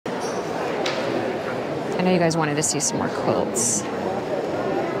I know you guys wanted to see some more quilts.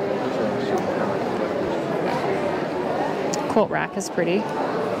 Quilt rack is pretty.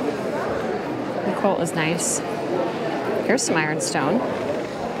 The quilt is nice. Here's some ironstone.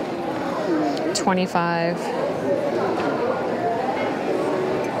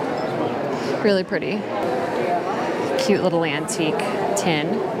 $25. Really pretty. Cute little antique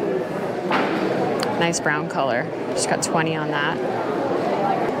tin. Nice brown color. Just got 20 on that.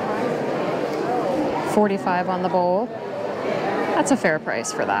 45 on the bowl. That's a fair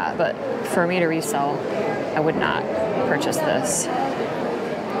price for that, but for me to resell, I would not purchase this.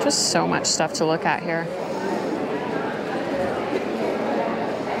 Just so much stuff to look at here.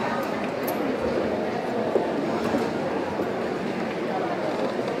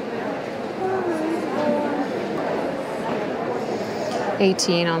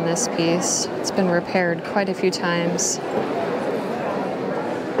 $18 on this piece. It's been repaired quite a few times.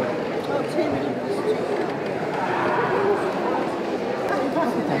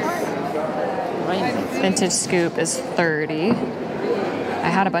 Vintage scoop is $30. I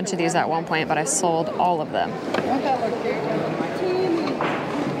had a bunch of these at one point, but I sold all of them.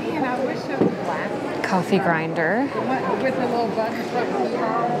 Coffee grinder.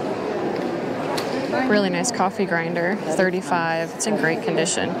 Really nice coffee grinder, $35. It's in great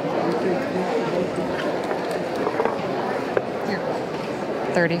condition.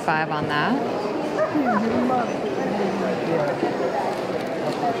 $35 on that.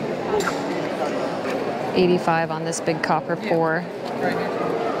 $85 on this big copper pour.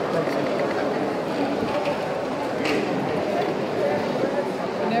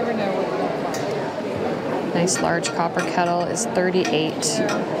 Nice large copper kettle is $38.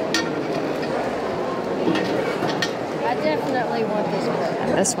 I definitely want this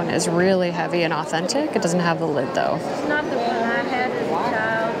one. This one is really heavy and authentic. It doesn't have the lid though. It's not the one I had as a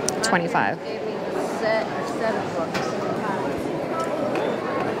child. 25. My parents gave me the set of books.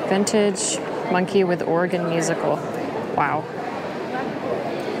 Vintage monkey with organ musical. Wow.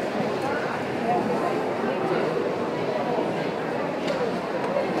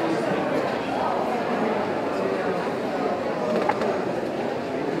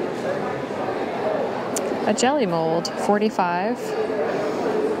 A jelly mold, $45.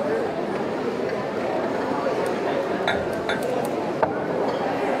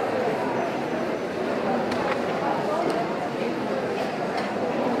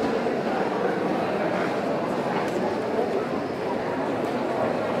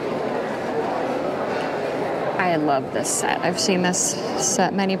 I love this set. I've seen this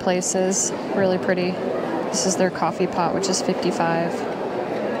set many places. Really pretty. This is their coffee pot, which is $55.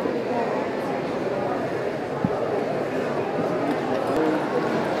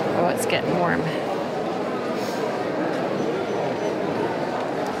 Oh, it's getting warm.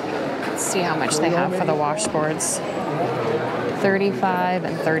 Let's see how much they have for the washboards. $35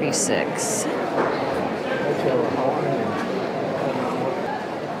 and $36.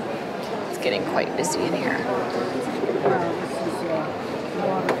 It's getting quite busy in here.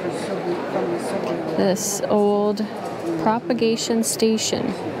 This old propagation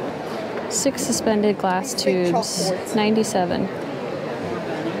station. 6 suspended glass tubes, $97.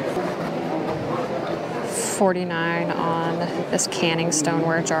 $49 on this canning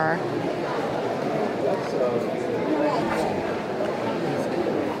stoneware jar.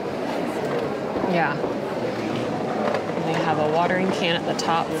 Yeah. And they have a watering can at the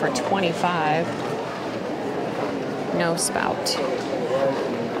top for $25. No spout.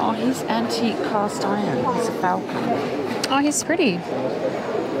 Oh, he's antique cast iron. He's a falcon. Oh, he's pretty.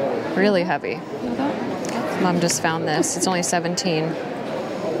 Really heavy. Mom just found this. It's only $17.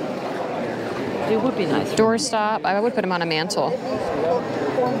 It would be nice. Doorstop. I would put him on a mantle.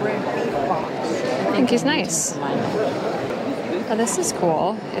 I think he's nice. Oh, this is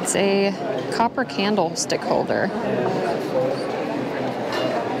cool. It's a copper candlestick holder.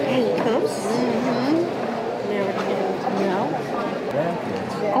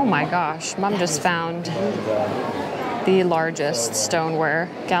 Oh my gosh, Mom just found the largest stoneware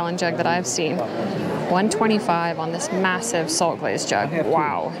gallon jug that I've seen. $125 on this massive salt glazed jug.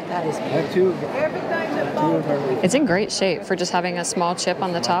 Wow. That is It's in great shape for just having a small chip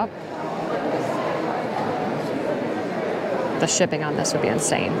on the top. The shipping on this would be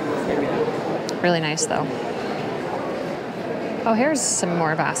insane. Really nice though. Oh, here's some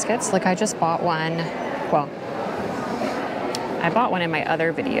more baskets. Like I just bought one, well, I bought one in my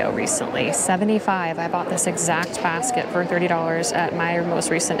other video recently, $75. I bought this exact basket for $30 at my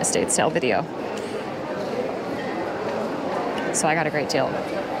most recent estate sale video. So I got a great deal.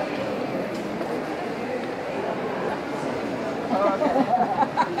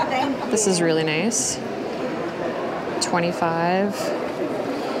 This is really nice.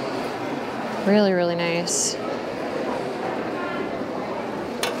 $25. Really, really nice.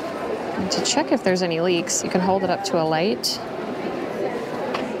 And to check if there's any leaks, you can hold it up to a light.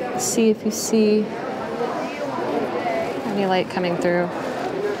 See if you see any light coming through.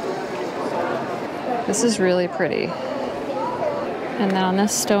 This is really pretty. And then on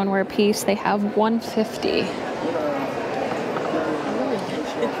this stoneware piece, they have $150.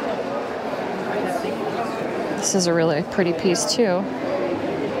 This is a really pretty piece too.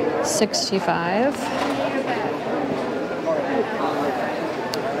 $65.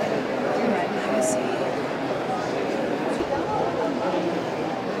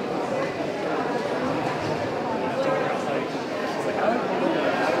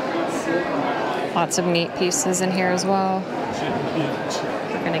 Lots of neat pieces in here as well.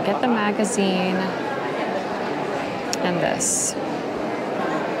 We're gonna get the magazine and this,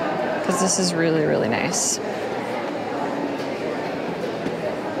 because this is really, really nice.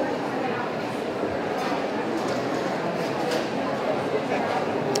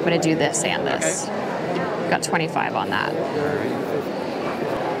 I'm gonna do this and this. Got 25 on that.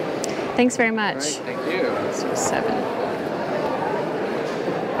 Thanks very much. All right, thank you. So 7.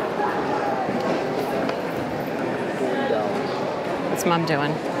 What's Mom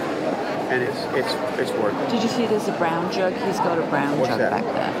doing? And it's worth it. Did you see there's a brown jug? He's got a brown What's jug that? back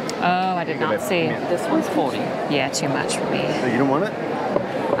there. Oh, I did not see. This one's 40. Yeah, too much for me. You don't want it?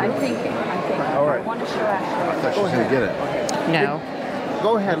 I'm thinking. All right. I want to show Ashley. I thought she was gonna get it. No.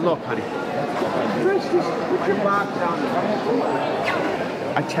 Go ahead, look, honey. Put your box down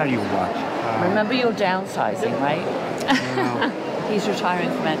there. I tell you what. Remember you're downsizing, right? He's retiring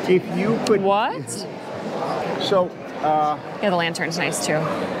from antique. If you could. What? So. Yeah, the lantern's nice too.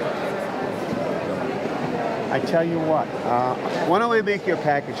 I tell you what. Why don't we make you a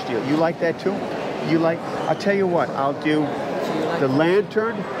package deal? You like that too? You like? I'll tell you what. I'll do the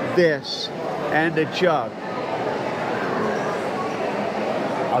lantern, this, and the jug.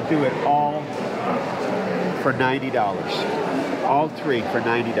 I'll do it all for $90. All 3 for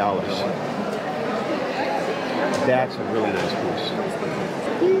 $90. That's a really nice piece.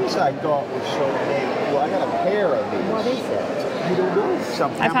 These I thought were so big. Well, I got a pair of these. What is it? You don't know.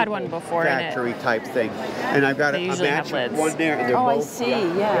 Some I've had one before in it. factory type thing. And I've got They a usually have matching lids. one there. And they're Oh, I both, see.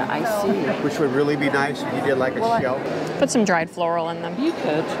 Yeah, I see. which would really be nice if you did like a Well, shelf. Put some dried floral in them. You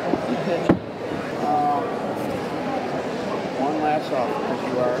could. You could. One last off because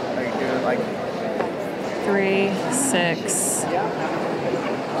you are like 3, 6.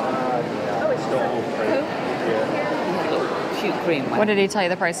 Cute green one. What did he tell you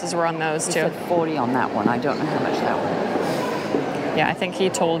the prices were on those He too? said 40 on that one. I don't know how much that one. Yeah, I think he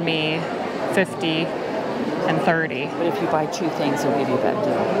told me 50 and 30. But if you buy 2 things, he'll give you that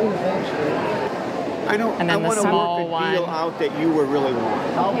deal. I know. And then I the want to small work a deal one. out that you would really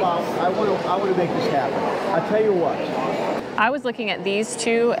want. How about I want to make this happen. I'll tell you what. I was looking at these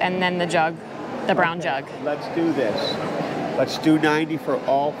two and then the jug, the brown jug. Let's do this. Let's do 90 for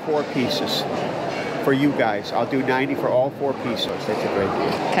all 4 pieces. For you guys, I'll do 90 for all 4 pieces. That's a great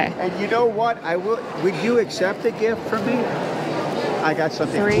deal. Okay. And you know what? I will. Would you accept a gift from me? I got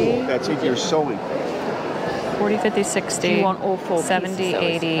something 3. cool that's in your sewing. 40, 50, Do 60, you want all 4 70, pieces, though,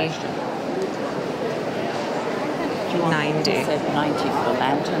 is the 80, question. Do you want, 90. He said 90 for the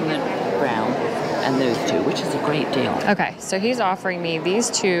lantern, the brown, and those 2, which is a great deal. Okay, so he's offering me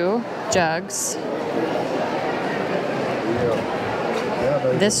these 2 jugs,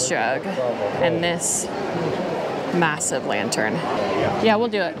 this jug, and this massive lantern. Yeah, we'll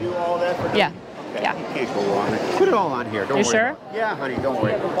do it. Do all that for Yeah, Okay, yeah. You can't go wrong. Put it all on here. Don't You worry. sure? about it. Yeah, honey, don't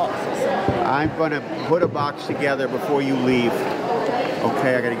worry. You have a box or something. I'm going to put a box together before you leave.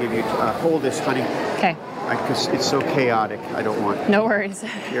 Okay, I got to give you, hold this, honey, Okay, because it's so chaotic. I don't want, no worries.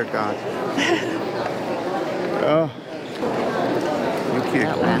 dear God. Oh, you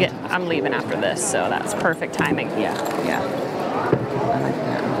can't go. I'm leaving after this, so that's perfect timing. Yeah, yeah. I like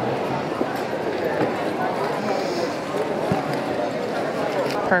that.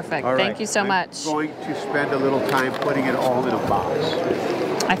 Perfect. All right, Thank you so much. I'm going to spend a little time putting it all in a box.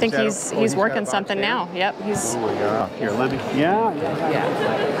 I think Is that he's got a working box something there? now. Yep, he's. Oh my God. Here, let me. Yeah.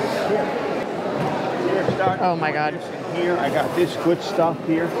 Here, start Oh my doing God. this in here. I got this good stuff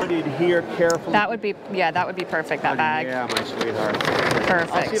here. Put it in here carefully. That would be perfect. That bag. Yeah, my sweetheart.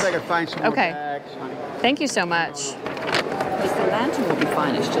 Perfect. I'll see if I can find some more Okay. bags, honey. Thank you so much. Because the lantern will be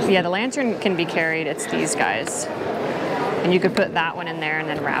fine. It's just Yeah, the lantern can be carried. It's these guys. And you could put that one in there and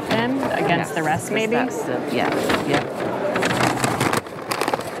then wrap them against the rest, maybe. That's the, yeah.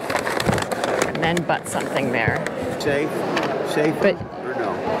 And then butt something there. Safe? Safe? But- or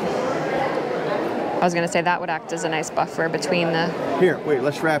no? I was gonna say that would act as a nice buffer between the... Here, wait,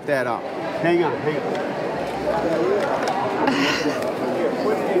 let's wrap that up. Hang on, hang on. Here,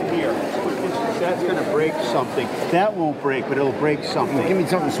 put it in here. That's gonna break something. That won't break, but it'll break something. Give me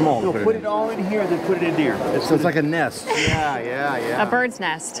something small. No, put it all in here, then put it in there. So it's like a nest. Yeah. A bird's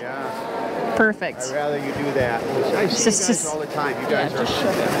nest. Yeah. Perfect. I'd rather you do that. I see you guys all the time. You guys are,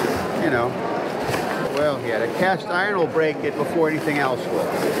 you know. Well, yeah, the cast iron will break it before anything else will.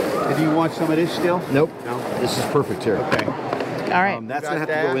 Do you want some of this still? Nope. No? This is perfect here. Okay. All right. That's You going to got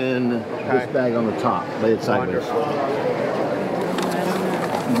have to go in this bag on the top. Lay it sideways. Wonderful.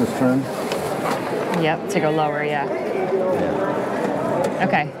 This turn? Yep, to go lower, yeah.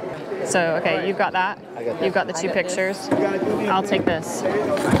 Okay. So, okay, you've got that. I got that. You've got the two pictures. You gotta do I'll take this. The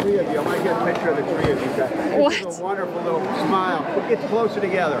three of you. I might get a picture of the three of you guys. What? It's a wonderful little smile. We'll get closer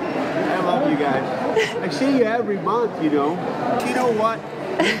together. I love you guys. I see you every month, you know. You know what?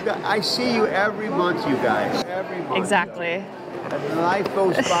 I see you every month, you guys. Every month. Exactly. And life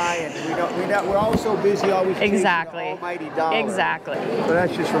goes by, and we're all so busy always chasing Exactly. the almighty dollar. Exactly. So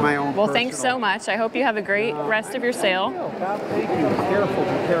that's just for my own Well, personal. thanks so much. I hope you have a great rest of your sale. Thank you. Be careful,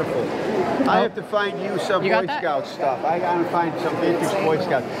 be careful. I have to find you some You got Boy that? Scout stuff. I gotta find some vintage Boy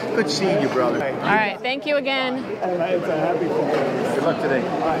Scout. Good seeing you, brother. All right, thank you again. Good luck today.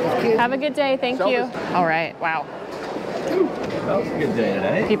 Have a good day. Thank you. All right. Wow. That was a good day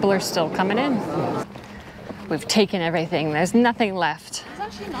today. People are still coming in. We've taken everything. There's nothing left. It's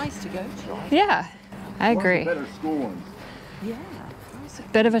actually nice to go to. Yeah, I agree. Better school ones. Yeah.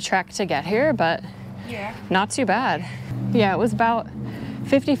 Bit of a trek to get here, but not too bad. Yeah, it was about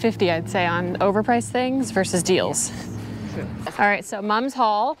 50-50, I'd say, on overpriced things versus deals. All right, so Mom's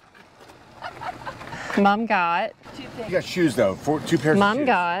haul. Mom got. You got shoes though. Two pairs of Mom shoes.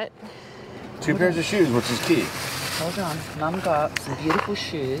 got. Two pairs of shoes, which is key. Hold on. Mum got some beautiful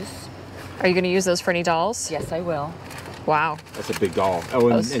shoes. Are you going to use those for any dolls? Yes, I will. Wow. That's a big doll. Oh,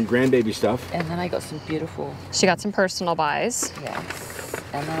 and grandbaby stuff. And then I got some beautiful, She got some personal buys. yes.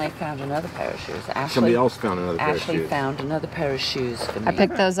 And then I found another pair of shoes. Somebody else found another pair of Ashley shoes. found another pair of shoes for me. I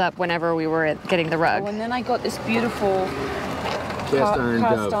picked those up whenever we were getting the Oh, rug. and then I got this beautiful Cast iron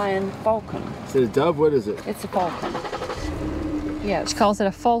dove. iron falcon. Is it a dove? What is it? It's a falcon. Yes. She calls it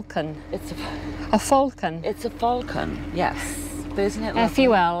a falcon. It's a falcon. It's a falcon. Yes. But isn't it lovely?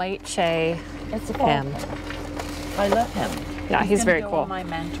 F-U-L-H-A. It's a him. falcon. I love him. Yeah, he's gonna very go cool. On my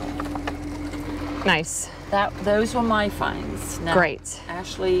mantle. Nice. Those were my finds. Now, Great.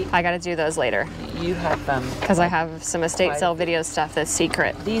 Ashley, I got to do those later you have because I have some estate sale video stuff that's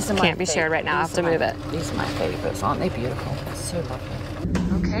secret. These are my Can't be shared right now. I have to move it. These are my favorites. Aren't they beautiful? They're so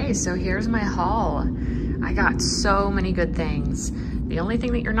lovely. Okay, so here's my haul. I got so many good things. The only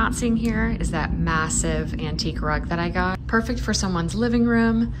thing that you're not seeing here is that massive antique rug that I got. Perfect for someone's living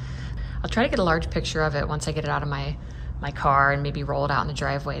room. I'll try to get a large picture of it once I get it out of my car and maybe roll it out in the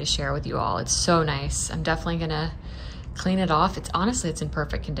driveway to share with you all. It's so nice. I'm definitely gonna clean it off. Honestly, it's in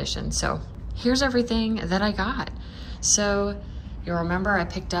perfect condition. So here's everything that I got. So you'll remember I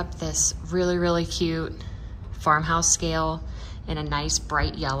picked up this really, really cute farmhouse scale in a nice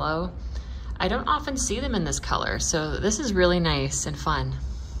bright yellow. I don't often see them in this color, so this is really nice and fun.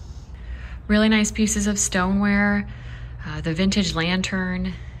 Really nice pieces of stoneware, the vintage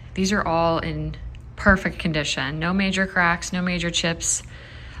lantern. These are all in perfect condition. No major cracks, no major chips.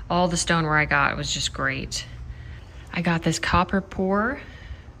 All the stoneware I got was just great. I got this copper pour,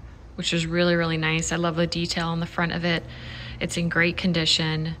 which is really, really nice. I love the detail on the front of it. It's in great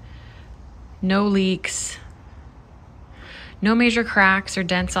condition. No leaks. No major cracks or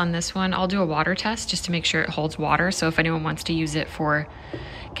dents on this one. I'll do a water test just to make sure it holds water. So if anyone wants to use it for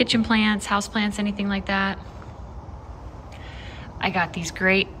kitchen plants, house plants, anything like that. I got these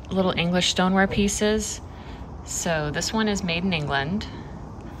great little English stoneware pieces. So this one is made in England.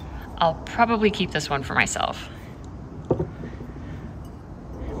 I'll probably keep this one for myself.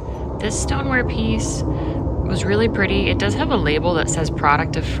 This stoneware piece was really pretty. It does have a label that says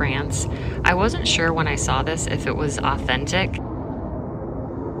product of France. I wasn't sure when I saw this if it was authentic.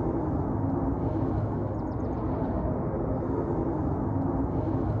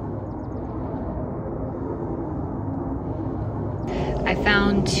 I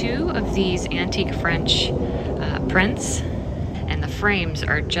found 2 of these antique French prints, and the frames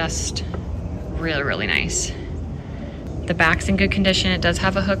are just really, really nice. The back's in good condition. It does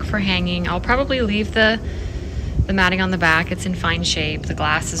have a hook for hanging. I'll probably leave the matting on the back. It's in fine shape. The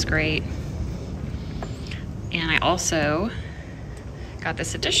glass is great. And I also got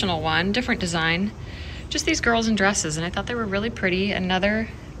this additional one, different design, just these girls in dresses, and I thought they were really pretty. Another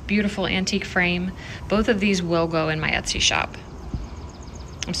beautiful antique frame. Both of these will go in my Etsy shop.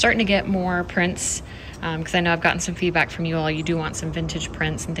 I'm starting to get more prints because I know I've gotten some feedback from you all. You do want some vintage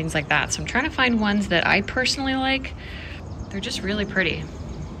prints and things like that. So I'm trying to find ones that I personally like. They're just really pretty.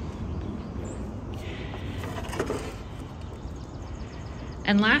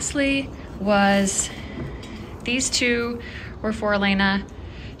 And lastly was these two were for Elena.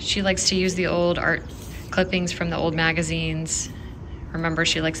 She likes to use the old art clippings from the old magazines. Remember,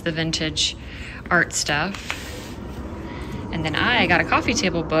 she likes the vintage art stuff. And then I got a coffee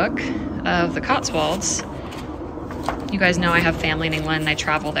table book of the Cotswolds. You guys know I have family in England and I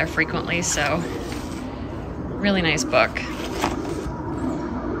travel there frequently, so really nice book.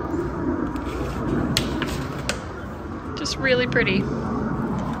 Just really pretty.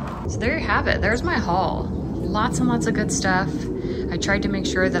 So there you have it. There's my haul. Lots and lots of good stuff. I tried to make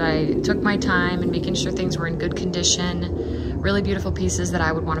sure that I took my time and making sure things were in good condition. Really beautiful pieces that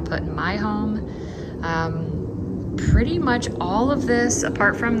I would want to put in my home. Pretty much all of this,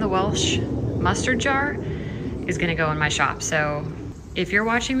 apart from the Welsh mustard jar, is gonna go in my shop. So if you're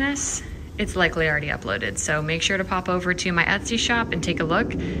watching this, it's likely already uploaded. So make sure to pop over to my Etsy shop and take a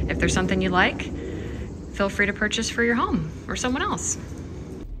look. If there's something you like, feel free to purchase for your home or someone else.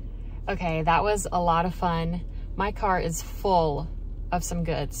 Okay, that was a lot of fun. My car is full of some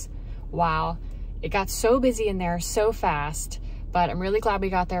goods. Wow, it got so busy in there so fast, but I'm really glad we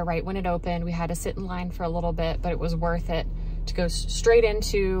got there right when it opened. We had to sit in line for a little bit, but it was worth it to go straight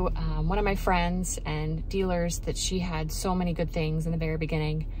into one of my friends and dealers that she had so many good things in the very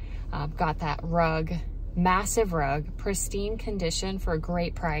beginning. Got that rug, massive rug, pristine condition for a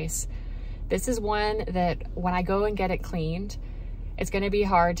great price. This is one that when I go and get it cleaned, it's gonna be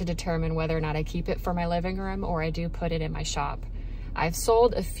hard to determine whether or not I keep it for my living room or I do put it in my shop. I've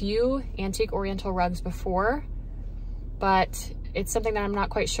sold a few antique oriental rugs before, but it's something that I'm not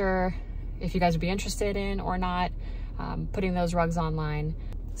quite sure if you guys would be interested in or not, putting those rugs online.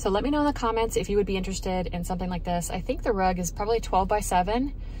 So let me know in the comments if you would be interested in something like this. I think the rug is probably 12 by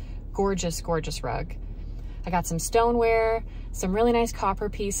 7. Gorgeous, gorgeous rug. I got some stoneware, some really nice copper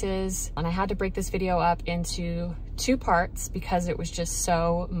pieces, and I had to break this video up into 2 parts because it was just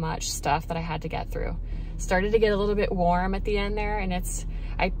so much stuff that I had to get through. Started to get a little bit warm at the end there, and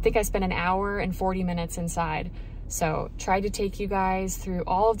I think I spent an hour and 40 minutes inside. So tried to take you guys through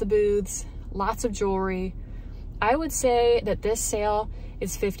all of the booths, lots of jewelry. I would say that this sale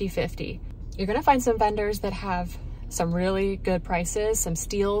is 50-50. You're gonna find some vendors that have some really good prices, some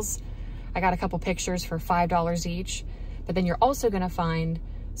steals. I got a couple pictures for $5 each, but then you're also gonna find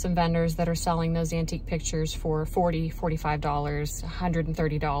some vendors that are selling those antique pictures for $40, $45,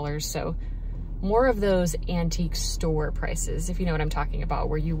 $130. So more of those antique store prices, if you know what I'm talking about,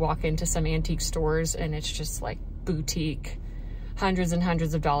 where you walk into some antique stores and it's just like boutique, hundreds and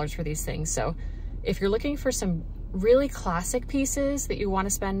hundreds of dollars for these things. So if you're looking for some really classic pieces that you want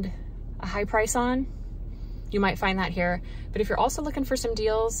to spend a high price on, you might find that here. But if you're also looking for some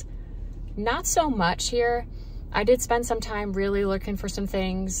deals, not so much here. I did spend some time really looking for some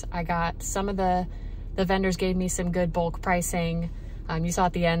things. I got some of the vendors gave me some good bulk pricing. You saw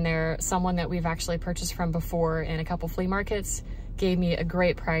at the end there, someone that we've actually purchased from before in a couple flea markets gave me a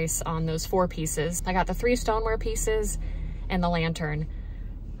great price on those 4 pieces. I got the 3 stoneware pieces and the lantern.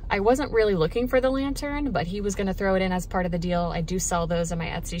 I wasn't really looking for the lantern, but he was gonna throw it in as part of the deal. I do sell those in my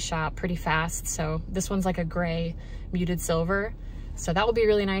Etsy shop pretty fast. So this one's like a gray muted silver. So that will be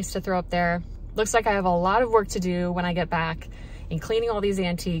really nice to throw up there. Looks like I have a lot of work to do when I get back in cleaning all these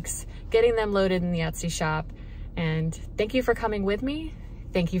antiques, getting them loaded in the Etsy shop. And thank you for coming with me.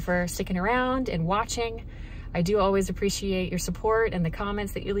 Thank you for sticking around and watching. I do always appreciate your support and the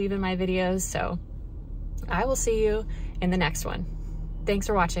comments that you leave in my videos. So I will see you in the next one. Thanks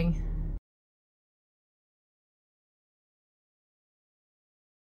for watching.